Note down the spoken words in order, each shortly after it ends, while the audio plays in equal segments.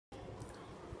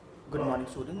Good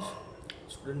morning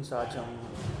students आज हम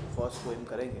first poem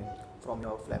करेंगे from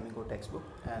your flamingo text book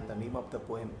and the name of the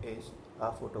poem is a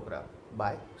photograph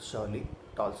bye Shirley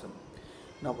Toulson.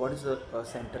 Now what is the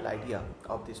central idea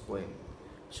of this poem?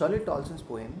 Shirley टॉल्सन्स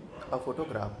poem a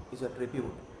photograph is a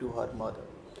tribute to her mother.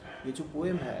 ये जो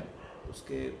poem है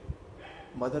उसके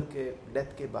mother के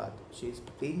death के बाद she is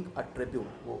paying a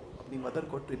tribute, वो अपनी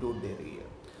mother को ट्रिब्यूट दे रही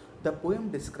है. The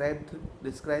poem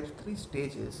describes 3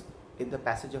 stages in the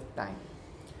passage of time.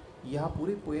 यहाँ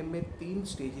पूरे पोएम में 3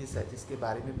 स्टेजेस है जिसके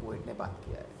बारे में पोएट ने बात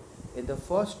किया है. In the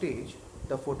first stage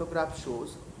the photograph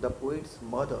shows the poets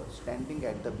mother standing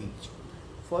at the beach.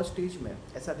 First stage में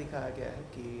ऐसा दिखाया गया है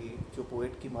कि जो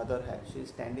पोएट की मदर है she is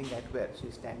standing at where, she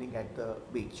is standing at the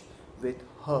beach with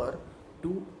her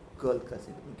 2 girl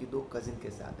cousin, उनकी 2 कजिन के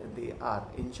साथ, and they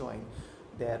are enjoying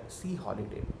there C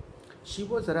holiday. She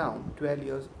was around 12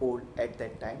 years old at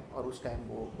that time, और उस time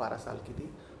वो 12 साल की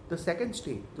थी. The second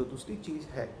stage, जो दूसरी चीज़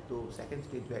है, तो second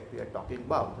stage that we are talking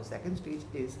about, the second stage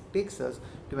is takes us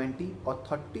 20 और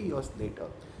 30 years लेटर.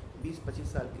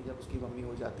 20-25 साल की जब उसकी मम्मी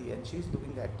हो जाती है, and she is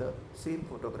looking at the same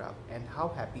photograph and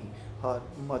how happy her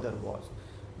mother was.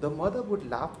 The mother would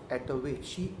laugh at the way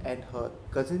she and her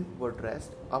cousin were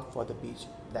dressed up for the beach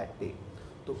that day.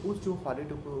 तो उस जो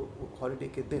holiday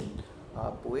के दिन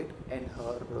poet and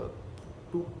her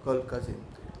 2 girl cousin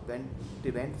when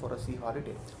they went for a sea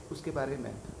holiday, उसके बारे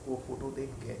में वो photo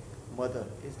देख के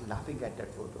mother is laughing at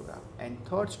that photograph. And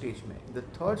third stage में, the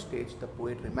third stage the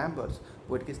poet remembers.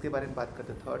 Poet किसके बारे में बात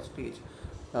करते हैं? Third stage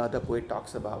the poet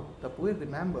talks about, the poet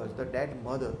remembers the dead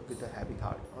mother with a heavy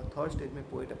heart. और third stage में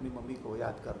poet अपनी मम्मी को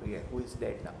याद कर रही है, हु इज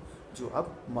डेड नाउ, जो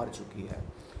अब मर चुकी है.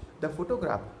 The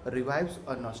photograph revives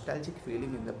a nostalgic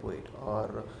feeling in the poet,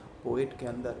 और पोएट के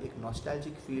अंदर एक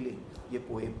नॉस्टैल्जिक फीलिंग ये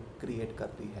पोएम क्रिएट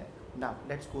करती है. Now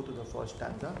let's go to the first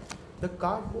stanza. The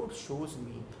cardboard shows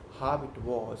me how it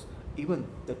was. Even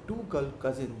the 2 girl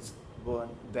cousins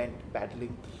went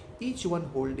paddling, each one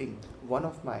holding one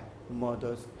of my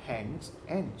mother's hands,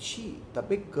 and she, the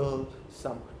big girl,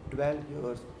 some 12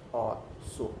 years or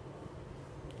so.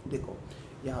 देखो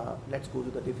यहाँ let's go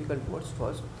to the difficult words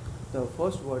first. The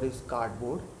first word is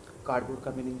cardboard. Cardboard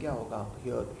का meaning क्या होगा?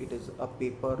 Here it is a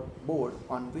paper board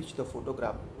on which the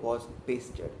photograph was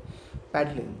pasted.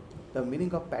 Paddling. The meaning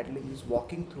of paddling is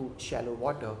walking through shallow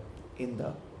water in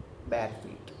the bare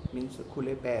feet. Means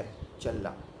खुले पैर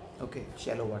चलना. Okay,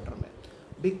 shallow water में.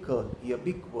 Big girl. Here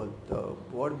big girl. The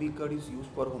word big girl is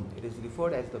used for whom? It is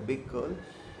referred as the big girl,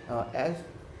 as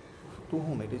to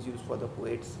whom it is used for the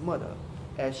poet's mother,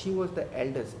 as she was the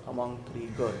eldest among 3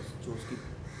 girls. जो उसकी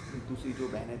दूसरी जो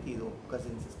बहनें थी, 2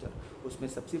 cousin sister, उसमें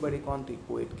सबसे बड़ी कौन थी?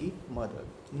 पोएट की mother.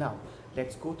 Now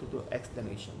let's go to the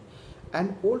explanation.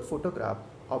 An old photograph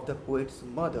of the poet's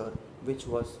mother, which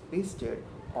was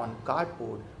pasted on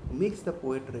cardboard, makes the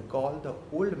poet recall the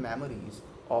old memories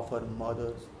of her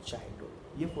mother's childhood.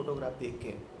 ये photograph देख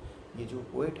के ये जो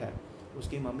poet है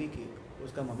उसकी mummy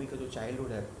का जो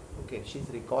childhood है, okay, she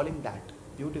is recalling that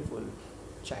beautiful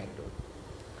childhood.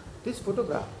 This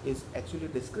photograph is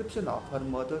actually a description of her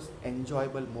mother's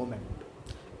enjoyable moment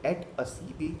at a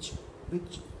sea beach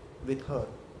with her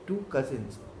 2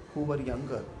 cousins who were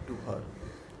younger to her.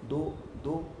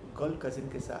 दो girl cousin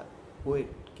के साथ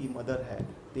poet की mother है.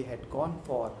 They had gone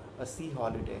for a C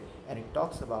holiday and it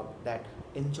talks about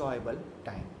that enjoyable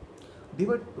time. They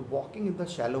were walking in the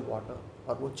shallow water,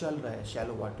 और वो चल रहे हैं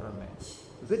शैलो वाटर में,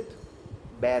 विथ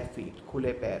बेयर फीट,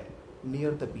 खुले पैर,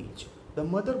 near the beach. The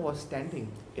mother was standing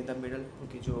in the middle.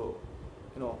 उनकी जो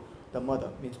the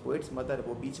mother means poets mother,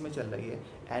 वो बीच में चल रही है,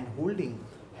 and holding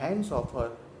hands of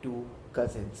her 2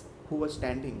 cousins who were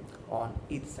standing on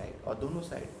each side. और दोनों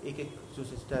साइड एक जो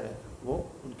सिस्टर है वो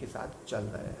उनके साथ चल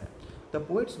रहे हैं. The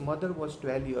poets mother was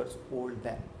 12 years old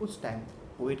then. उस टाइम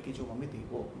पोएट की जो मम्मी थी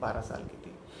वो 12 साल की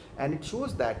थी. And it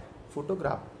shows that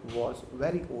photograph was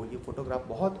very old. ये फोटोग्राफ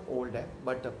बहुत ओल्ड है,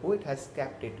 but the poet has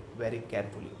kept it very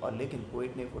carefully. और लेकिन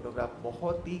पोएट ने फोटोग्राफ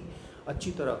बहुत ही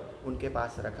अच्छी तरह उनके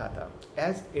पास रखा था.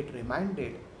 As it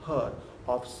reminded her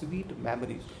of sweet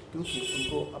memories, क्योंकि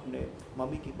उनको अपने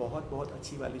मम्मी की बहुत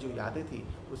अच्छी वाली जो यादें थी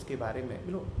उसके बारे में,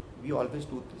 we always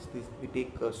do this, we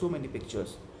take so many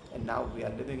pictures, and now we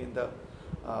are living in the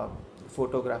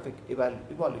photographic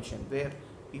evolution where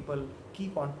people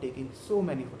keep on taking so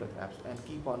many photographs and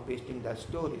keep on pasting their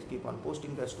stories, keep on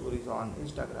posting their stories on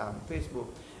Instagram, Facebook,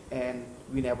 and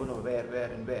we never know where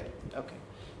and where. Okay,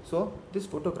 so this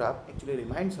photograph actually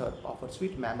reminds her of her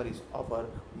sweet memories of her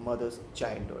mother's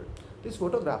childhood. This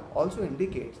photograph also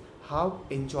indicates how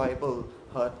enjoyable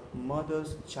her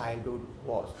mother's childhood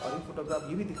was. और ये photograph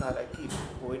ये भी दिखा रहा है कि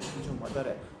poet की जो मदर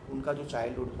है उनका जो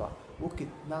चाइल्डहुड था वो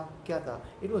कितना क्या था.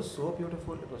 It was so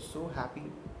beautiful, it was so happy.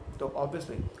 तो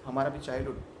ऑब्वियसली हमारा भी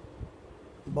चाइल्डहुड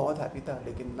बहुत हैप्पी था,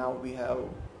 लेकिन नाउ वी हैव,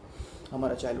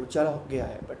 हमारा चाइल्डहुड चला गया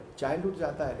है, बट चाइल्डहुड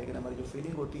जाता है लेकिन हमारी जो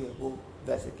फीलिंग होती है वो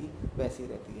वैसे की वैसी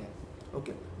रहती है.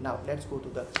 Okay, now let's go to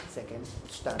the second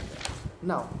stanza.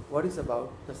 Now, what is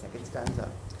about the second stanza?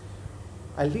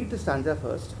 I'll read the stanza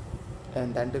first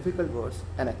and then difficult words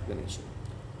and explanation.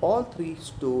 All three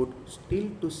stood still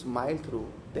to smile through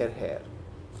their hair.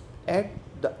 At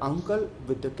the uncle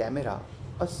with the camera,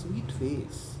 a sweet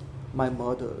face, my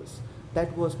mother's,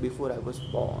 that was before I was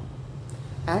born.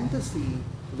 And the sea,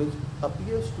 which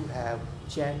appears to have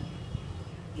changed,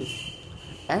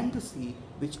 and the sea,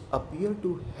 which appear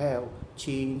to have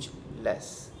changed less,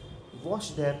 wash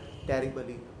their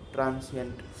terribly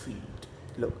transient feet.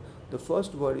 Look, the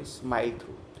first word is smile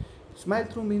through. Smile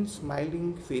through means smiling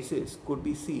faces could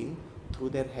be seen through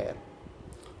their hair,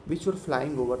 which were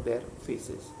flying over their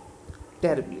faces.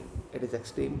 Terribly, it is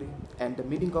extremely, and the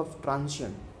meaning of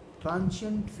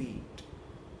transient feet.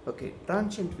 Okay,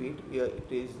 transient feet, here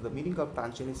it is, the meaning of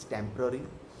transient is temporary.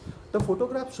 The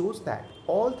photograph shows that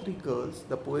all three girls,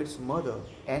 the poet's mother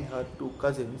and her two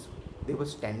cousins, they were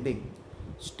standing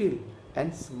still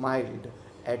and smiled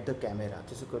at the camera.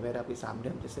 जैसे camera के सामने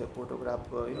हम जैसे photograph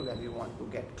when we want to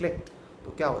get clicked,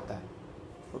 तो क्या होता है?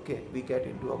 Okay, we get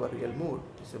into our real mood.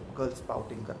 जैसे गर्ल्स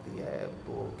पाउटिंग करती है,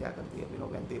 वो क्या करती है,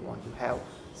 when they want to have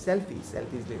selfies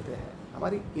लेते हैं.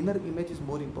 हमारी inner image is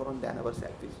more important than our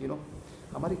selfies.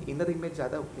 हमारी inner image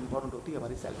ज़्यादा important होती है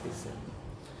हमारी selfies से.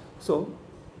 So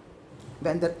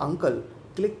when their uncle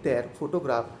clicked their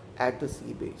photograph at the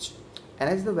sea beach, and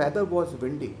as the weather was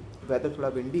windy, weather थोड़ा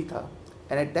windy था,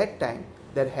 and at that time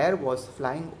their hair was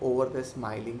flying over their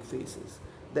smiling faces.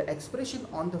 The expression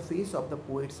on the face of the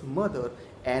poet's mother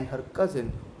and her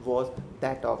cousin was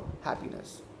that of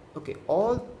happiness. Okay,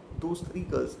 all those three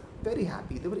girls very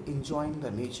happy, they were enjoying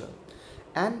the nature,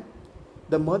 and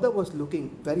the mother was looking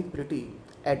very pretty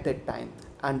at that time,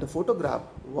 and the photograph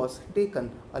was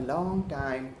taken a long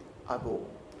time ago.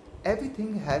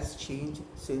 Everything has changed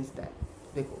since then.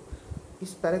 देखो,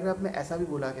 इस paragraph में ऐसा भी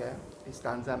बोला गया है इस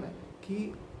stanza में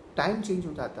कि टाइम चेंज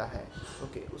हो जाता है,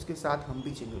 ओके, उसके साथ हम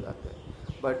भी चेंज हो जाते हैं,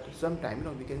 but some time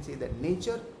we can say that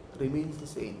nature remains the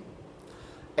same.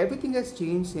 Everything has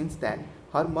changed since then.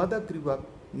 Her mother grew up,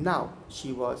 now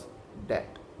she was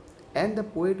dead, and the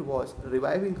poet was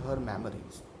reviving her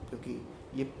memories. क्योंकि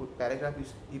ये paragraph,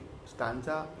 ये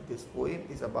stanza, this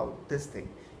poem is about this thing.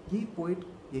 यही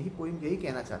poem यही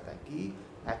कहना चाहता है कि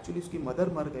actually उसकी मदर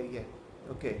मर गई है,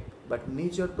 ओके, बट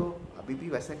नेचर तो अभी भी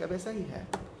वैसा का वैसा ही है.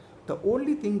 The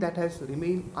only thing that has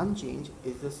remain unchange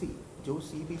is the सी. जो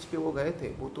सी बीच पे वो गए थे,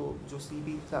 वो तो जो सी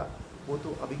बीच था वो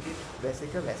तो अभी के वैसे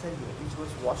का वैसा ही है. Which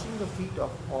was washing the feet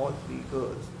of all three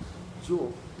girls. जो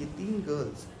ये तीन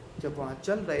गर्ल्स जब वहाँ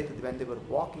चल रहे थे, when they were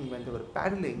walking, when they were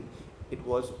paddling, it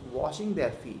was washing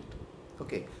their feet.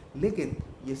 Okay, लेकिन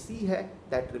ये सी है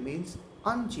दैट रिमेन्स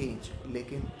अनचेंज,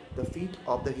 लेकिन the feet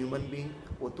of the human being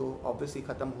वो तो ऑब्वियसली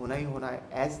ख़त्म होना ही होना है.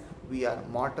 As we are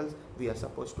mortals, we are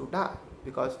suppose to die,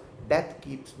 because death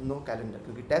keeps no calendar.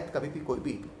 क्योंकि डेथ कभी भी कोई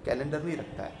भी कैलेंडर नहीं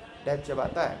रखता है. डेथ जब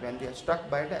आता है, when we are struck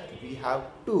by death, we have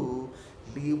to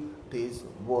leave this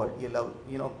world. ये लव,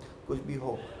 कुछ भी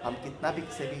हो, हम कितना भी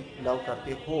किसी भी लव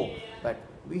करते हो,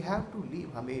 but we have to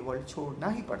leave, हमें ये वर्ल्ड छोड़ना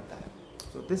ही पड़ता है.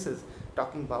 So this is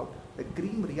talking about the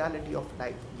grim reality of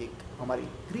life. ये हमारी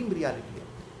ग्रीम रियलिटी है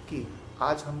कि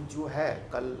आज हम जो है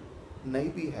कल नहीं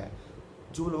भी है.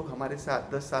 जो लोग हमारे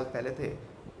साथ 10 साल पहले थे,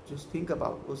 जस्ट थिंक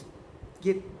अबाउट उस,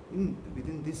 ये विद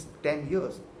इन दिस 10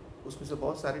 years उसमें से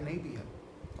बहुत सारे नहीं भी है.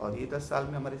 और ये 10 साल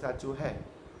में हमारे साथ जो है,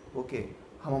 ओके,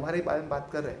 हम हमारे बारे में बात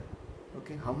कर रहे हैं.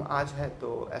 ओके, हम आज है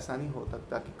तो ऐसा नहीं हो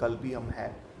सकता कि कल भी हम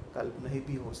हैं, कल नहीं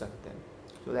भी हो सकते हैं.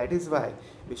 So that is why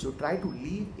we should try to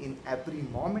live in every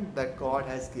moment that God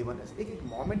has given us. एक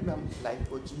मोमेंट में हम लाइफ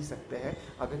को जी सकते हैं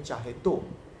अगर चाहे तो.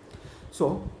 So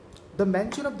the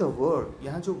mention of the word,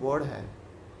 यहाँ जो वर्ड है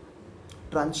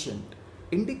transient,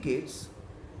 indicates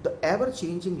the ever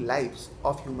changing lives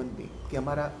of human being. कि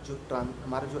हमारा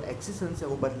जो existence है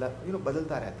वो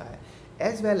बदलता रहता है.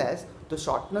 As well as the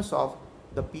shortness of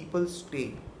the people's stay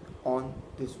on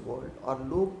this world. और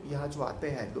लोग यहाँ जो आते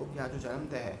हैं, लोग यहाँ जो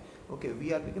जन्मते हैं, ओके, वी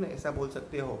आर, ऐसा बोल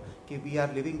सकते हो कि we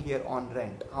are living here on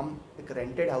rent. हम एक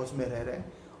रेंटेड हाउस में रह रहे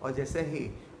हैं, और जैसे ही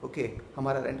ओके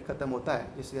हमारा रेंट ख़त्म होता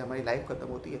है, जैसे हमारी लाइफ ख़त्म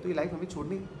होती है, तो ये लाइफ हमें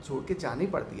छोड़ के जानी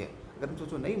पड़ती है. अगर हम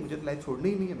सोचो नहीं मुझे तो लाइफ छोड़नी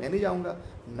ही नहीं है, मैं नहीं जाऊँगा,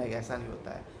 नहीं, ऐसा नहीं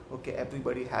होता है. Okay,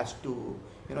 everybody has to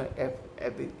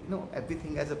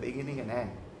everything has a beginning and and.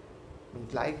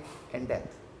 Means life and death,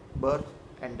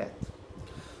 birth and death.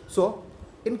 So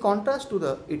in contrast to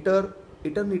the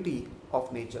eternity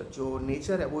of nature, जो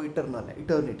नेचर है वो इटर्नल है,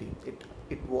 eternity,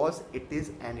 it was, it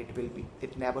is and it will be,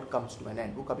 it never comes to N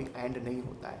and, वो कभी and नहीं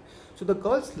होता है. So the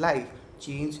girls life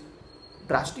change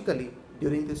drastically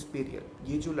during this period.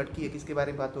 ये जो लड़की है किसके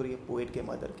बारे में बात हो रही है? पोएट के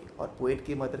मदर की. और पोएट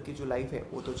के मदर की जो लाइफ है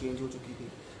वो तो चेंज हो चुकी थी.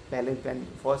 पहले when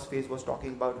first phase was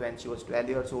talking about when she was 12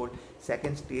 years old.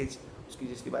 Second stage उसकी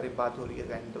जिसके बारे में बात हो रही है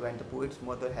when the poets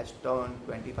mother has turn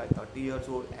 25-30 years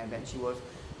old and when she was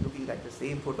looking at the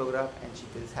same photograph and she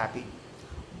feels happy.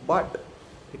 But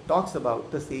it talks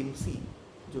about the same sea.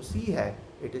 जो sea है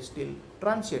it is still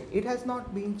transient. It has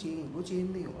not been changed. वो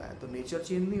change नहीं हुआ है. तो nature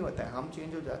change नहीं होता है, हम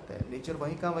चेंज हो जाते हैं. नेचर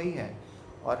वहीं का वहीं है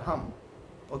और हम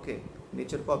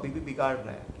नेचर को अभी भी बिगाड़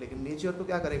रहे हैं. लेकिन नेचर तो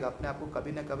क्या करेगा, अपने आप को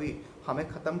कभी ना कभी हमें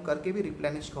ख़त्म करके भी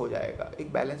रिप्लेनिश हो जाएगा,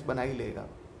 एक बैलेंस बना ही लेगा.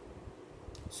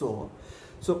 So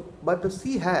but the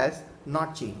sea has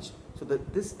not changed. So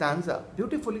this stanza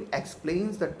beautifully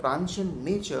explains the transient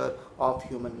nature of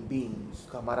human beings.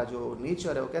 हमारा जो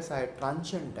नेचर है वो कैसा है?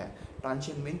 ट्रांशिएंट है.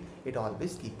 ट्रांशिएंट mean it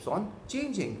always keeps on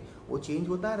changing. वो चेंज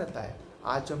होता रहता है.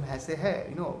 आज हम ऐसे है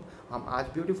हम आज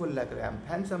ब्यूटीफुल लग रहे हैं, हम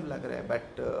हैंडसम लग रहे हैं,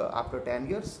 बट आफ्टर 10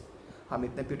 years हम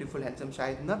इतने ब्यूटीफुल हैंडसम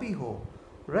शायद न भी हो.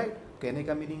 राइट? कहने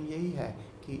का मीनिंग यही है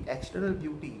कि external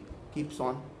beauty keeps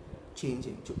on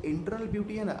changing. जो इंटरनल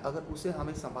ब्यूटी है ना, अगर उसे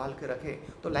हमें संभाल के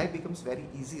रखें तो life becomes very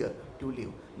easier to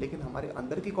live. लेकिन हमारे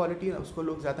अंदर की क्वालिटी है ना, उसको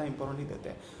लोग ज़्यादा इंपॉर्टेंट नहीं देते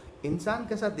हैं. इंसान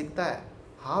कैसा दिखता है,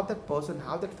 how that person,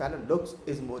 how that fellow looks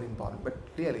is more important.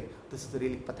 But really this is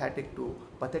really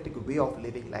pathetic way of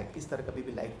living life. इस तरह कभी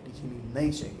भी लाइफ जीनी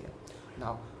नहीं चाहिए.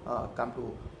 Now come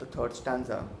to the third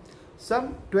stanza. Some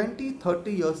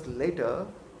 20-30 years later,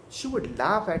 she would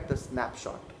laugh at the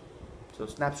snapshot. So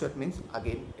snapshot means,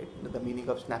 again, the meaning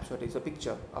of snapshot is a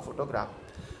picture, a photograph.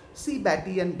 See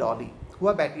Betty and Dolly. Who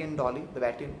are Betty and Dolly?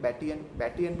 The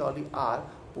Betty and Dolly are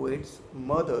poet's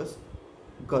mother's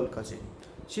girl cousin.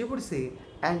 She would say,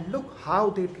 and look how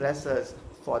they dress us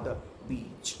for the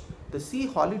beach. The sea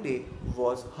holiday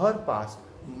was her past,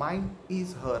 mine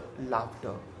is her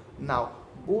laughter. Now,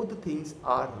 both things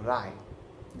are right.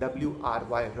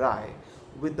 WRY, Rai,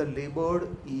 with the labored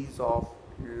ease of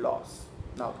loss.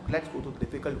 Now let's go to the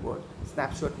difficult word.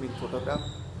 Snapshot means photograph.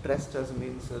 Dressed as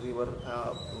means they were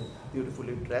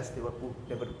beautifully dressed. They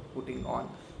were putting on.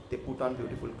 They put on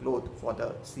beautiful clothes for the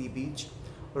sea beach.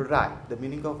 Rai, the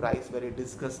meaning of Rai is very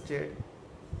disgusted.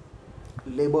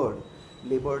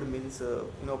 Labored means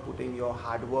putting your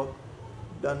hard work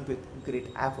done with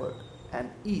great effort. And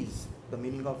ease, the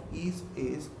meaning of ease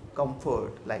is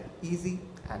comfort, like easy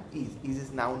and ease. Ease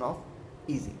is noun of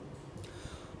easy.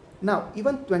 Now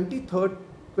even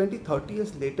 20-30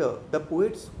 years later, the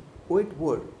poet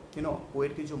would,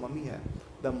 poet की जो mummy है,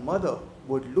 the mother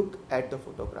would look at the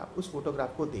photograph, उस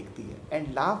photograph को देखती है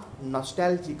and laugh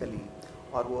nostalgically.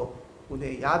 और वो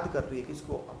उन्हें याद कर रही है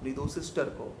किसको? अपनी दो सिस्टर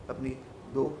को, अपनी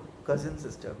दो cousin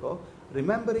sister को,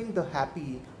 remembering the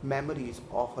happy memories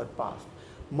of her past.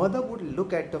 Mother would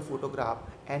look at the photograph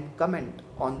and comment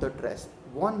on the dress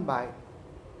worn by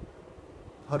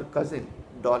her cousin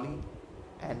Dolly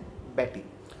and Betty.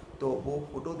 तो वो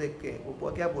फोटो देख के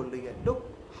वो क्या बोल रही है? Look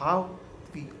how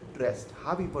we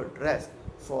were dressed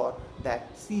for that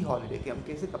sea holiday. कि हम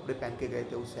कैसे कपड़े पहन के गए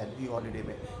थे उस sea holiday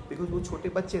में. Because वो छोटे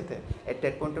बच्चे थे. At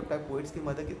that point of time, poets की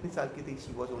मदर कितनी साल की थी?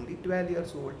 She was only 12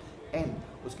 years old.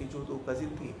 And उसकी जो दो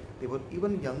cousin थी, they were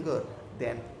even younger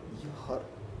than her.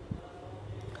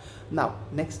 Now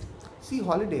next, sea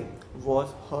holiday was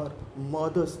her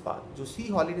mother's past. जो sea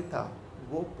holiday था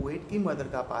वो पोएट की मदर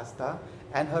का पास था.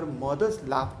 एंड हर मदर्स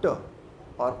लाफ्टर,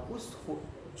 और उस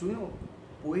जो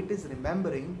poet is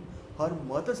remembering her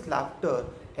mother's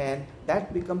laughter and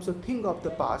that becomes a thing of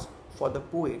the past for the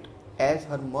poet as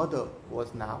her mother was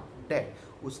now dead.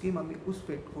 उसकी mummy उस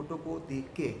फोटो को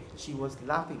देख के शी वॉज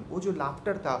लाफिंग. वो जो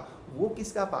लाफ्टर था वो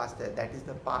किसका पास्ट है? That is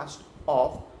the past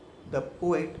of the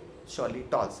poet Shirley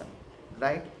Toulson.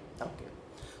 Right? Okay.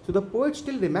 So the poet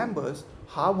still remembers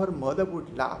how her mother would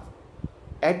laugh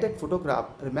at that photograph,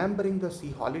 remembering the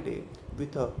sea holiday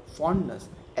with a fondness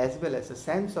as well as a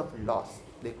sense of loss.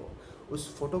 देखो, उस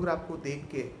photograph को देख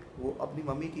के वो अपनी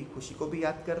mummy की खुशी को भी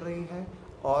याद कर रही है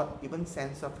और इवन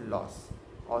सेंस ऑफ लॉस,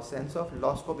 और सेंस ऑफ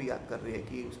लॉस को भी याद कर रही है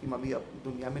कि उसकी मम्मी अब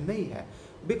दुनिया में नहीं है.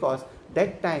 Because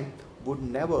that time would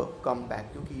never come back,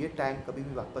 क्योंकि ये टाइम कभी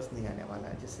भी वापस नहीं आने वाला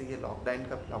है. जिससे ये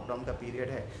लॉकडाउन का पीरियड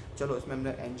है. चलो इसमें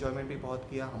हमने एन्जॉयमेंट भी बहुत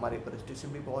किया, हमारे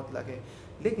प्रेस्टेशन भी बहुत लगे,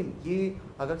 लेकिन ये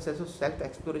अगर सेल्फ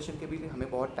एक्सप्लोरेशन के भी लिए हमें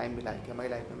बहुत टाइम मिला है कि हमारी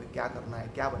लाइफ में हमें क्या करना है,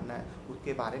 क्या बनना है,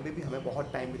 उसके बारे में भी हमें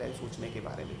बहुत टाइम मिला है सोचने के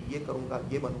बारे में. ये करूँगा,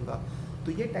 ये बनूंगा,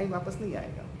 तो ये टाइम वापस नहीं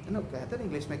आएगा, है ना. कहते हैं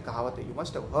इंग्लिश में कहावत है, you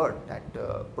must have heard that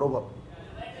proverb,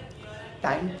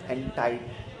 time and Tide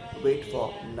wait for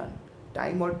none.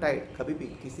 Time और टाइड कभी भी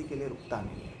किसी के लिए रुकता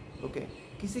नहीं है. ओके,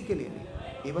 किसी के लिए नहीं.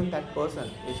 Even that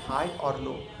person is high or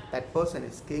low, that person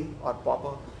is king or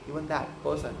pauper, even that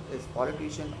person is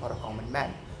politician or a common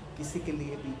man. किसी के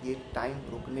लिए भी ये टाइम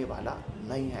रुकने वाला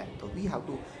नहीं है. तो we have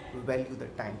to value the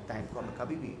time. Time को हमें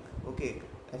कभी भी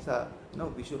ऐसा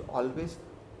we should always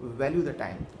value the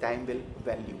time. Time will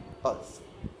value us.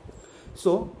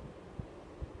 So,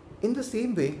 in the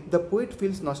same way, the poet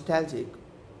feels nostalgic,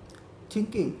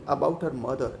 thinking about her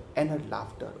mother and her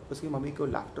laughter. उसकी mummy को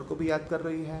laughter को भी याद कर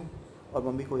रही है और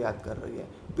मम्मी को याद कर रही है,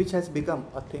 which has become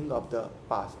a thing of the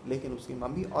past. लेकिन उसकी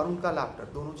मम्मी और उनका laughter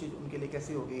दोनों चीज़ उनके लिए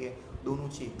कैसी हो गई है? दोनों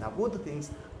चीज़. Now both the things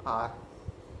are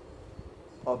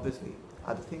obviously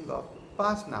are the thing of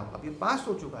past now. अब ये past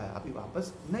हो चुका है, अभी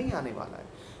वापस नहीं आने वाला है.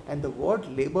 And the word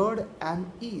labored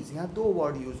and ease, यहाँ दो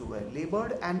word use हुए हैं,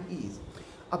 labored and ease.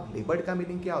 अब labored का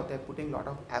meaning क्या होता है? Putting lot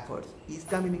of efforts. Ease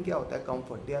का meaning क्या होता है?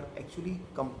 Comfort. They are actually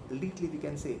completely, we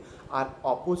can say, are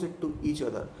opposite to each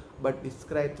other, but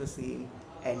describe the same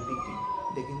entity.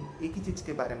 लेकिन एक ही चीज़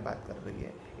के बारे में बात कर रही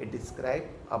है. It describe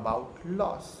about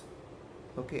loss.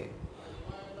 Okay.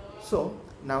 So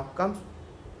now come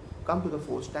to the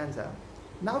fourth stanza.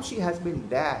 Now she has been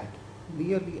dead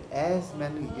nearly as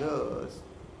many years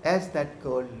as that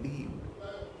girl lived.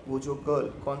 वो जो गर्ल,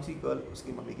 कौन सी गर्ल?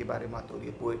 उसकी मम्मी के बारे में बात हो रही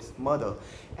है, poets mother.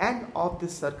 End of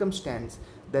this circumstance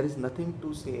there is nothing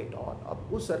to से एट ऑल.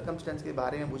 अब उस सर्कमस्टेंस के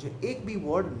बारे में मुझे एक भी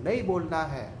वर्ड नहीं बोलना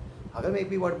है. अगर मैं एक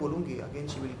भी वर्ड बोलूँगी, again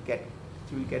she will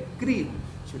get grieve,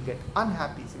 she will get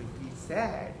unhappy, she will feel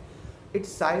sad.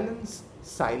 It's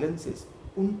silences.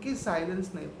 उनके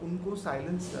साइलेंस ने उनको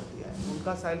साइलेंस कर दिया है.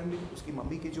 उनका साइलेंस, उसकी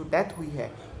मम्मी की जो डेथ हुई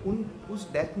है,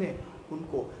 उस डेथ ने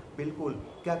उनको बिल्कुल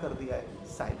क्या कर दिया है?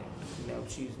 Silent.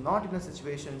 She is not in a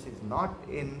situation, she is not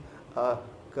in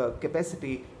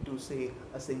capacity to say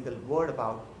a single word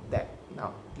about that.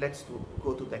 Now let's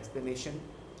go to the explanation.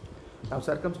 Now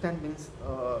circumstance means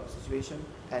situation,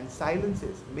 and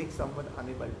silences make someone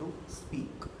unable to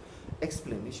speak.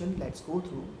 Explanation, let's go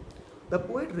through. The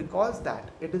poet recalls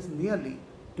that it is nearly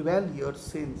 12 years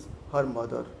since her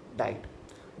mother died.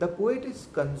 The poet is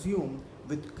consumed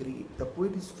with grief. The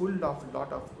poet is full of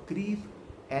lot of grief,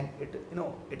 and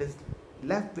it is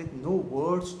left with no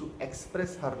words to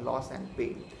express her loss and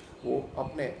pain. वो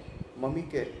अपने mummy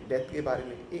के death के बारे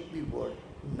में एक भी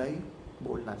word नहीं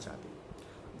बोलना चाहती.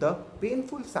 The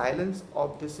painful silence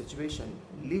of this situation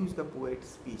leaves the poet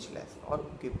speechless. और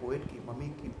उनके पोएट की मम्मी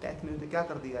की डेथ ने उसे क्या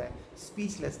कर दिया है?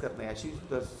 स्पीचलेस कर दिया है.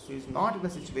 She is not in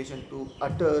a situation to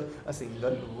utter a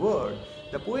single word.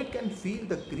 The poet can feel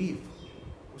the grief.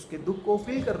 उसके दुख को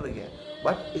फील कर रही है,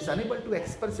 but is unable to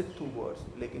express it through words.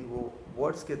 लेकिन वो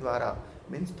वर्ड्स के द्वारा,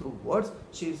 means through words,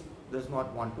 she does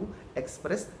not want to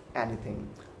express anything.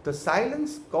 The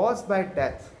silence caused by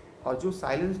death, और जो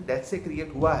साइलेंस डेथ से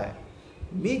क्रिएट हुआ है,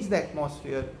 मेक्स द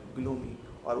एटमॉस्फेयर ग्लूमी.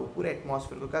 और वो पूरे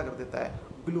एटमॉस्फेयर को क्या कर देता है?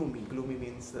 Gloomy. Gloomy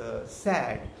means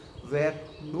sad, where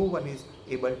no one is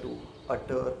able to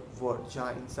utter word.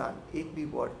 जहाँ इंसान एक भी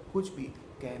वर्ड, कुछ भी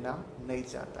कहना नहीं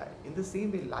चाहता है. In the same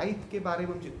way life के बारे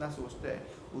में हम जितना सोचते हैं,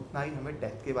 उतना ही हमें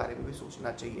डेथ के बारे में भी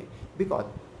सोचना चाहिए. बिकॉज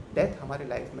डेथ हमारे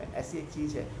लाइफ में ऐसी एक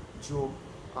चीज़ है जो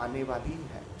आने वाली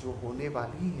है, जो होने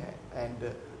वाली है, and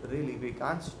really we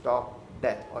can't stop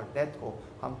death. और डेथ को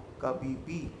हम कभी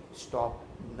भी स्टॉप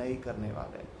नहीं करने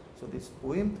वाले. So this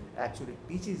poem actually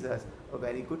teaches us a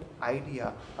very good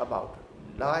idea about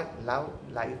love,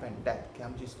 life and death. कि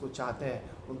हम जिसको चाहते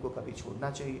हैं उनको कभी छोड़ना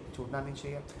नहीं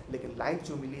चाहिए, लेकिन लाइफ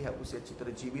जो मिली है उसे अच्छी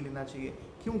तरह जी भी लेना चाहिए,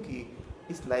 क्योंकि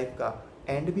इस लाइफ का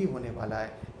एंड भी होने वाला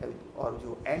है, और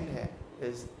जो एंड है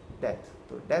इज डेथ.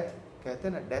 तो डेथ कहते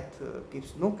हैं ना, death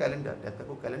keeps no calendar. Death का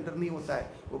कोई कैलेंडर नहीं होता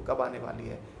है वो कब आने वाली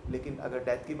है. लेकिन अगर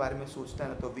डेथ के बारे में सोचते हैं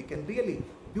ना, तो we can really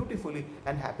beautifully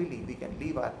and happily we can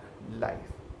live our life,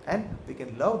 and we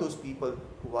can love those people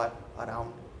who are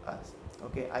around us.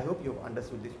 Okay, I hope you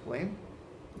understood this poem.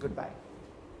 Goodbye.